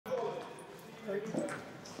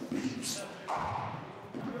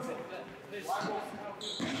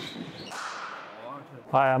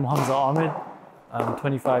Hi, I'm Hamza Ahmed. I'm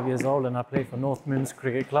 25 years old and I play for North Mims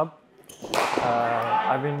Cricket Club.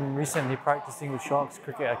 I've been recently practicing with Sharks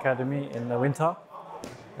Cricket Academy in the winter.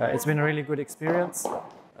 It's been a really good experience.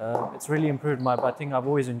 It's really improved my batting. I've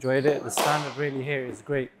always enjoyed it. The standard really here is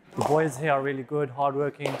great. The boys here are really good,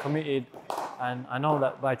 hardworking, committed, and I know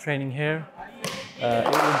that by training here, it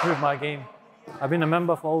will improve my game. I've been a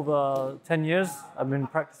member for over 10 years. I've been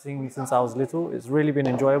practicing since I was little. It's really been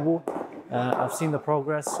enjoyable. I've seen the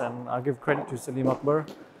progress and I give credit to SALIM AKBAR.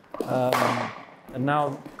 And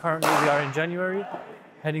now currently we are in January,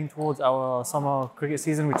 heading towards our summer cricket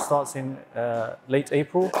season, which starts in late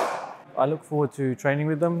April. I look forward to training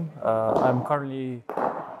with them. I'm currently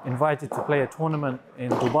invited to play a tournament in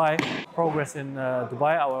Dubai. Progress in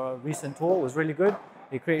Dubai, our recent tour, was really good.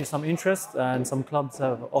 It created some interest and some clubs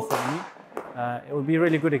have offered me. It will be a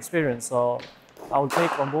really good experience, so I will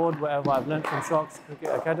take on board whatever I've learned from Sharks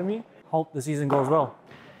Cricket Academy. Hope the season goes well.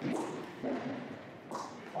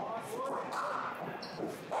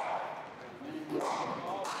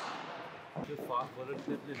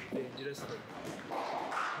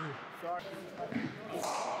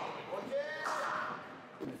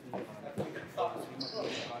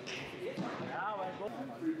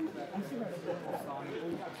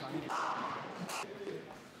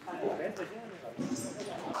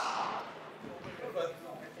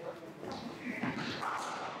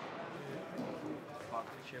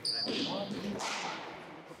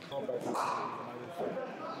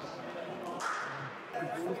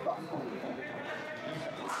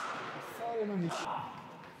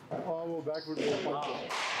 वो backward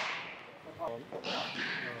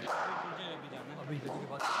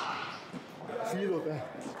feel होता है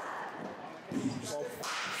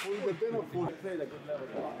full करते हैं ना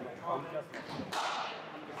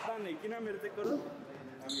full नहीं कि ना मेरे से करो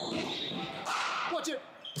watch it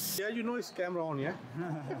yeah you know it's camera on yeah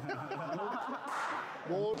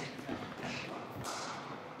ball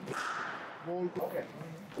okay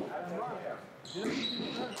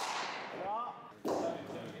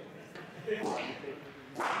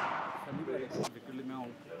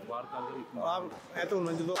आप है तो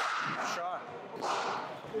उन्होंने जो शॉट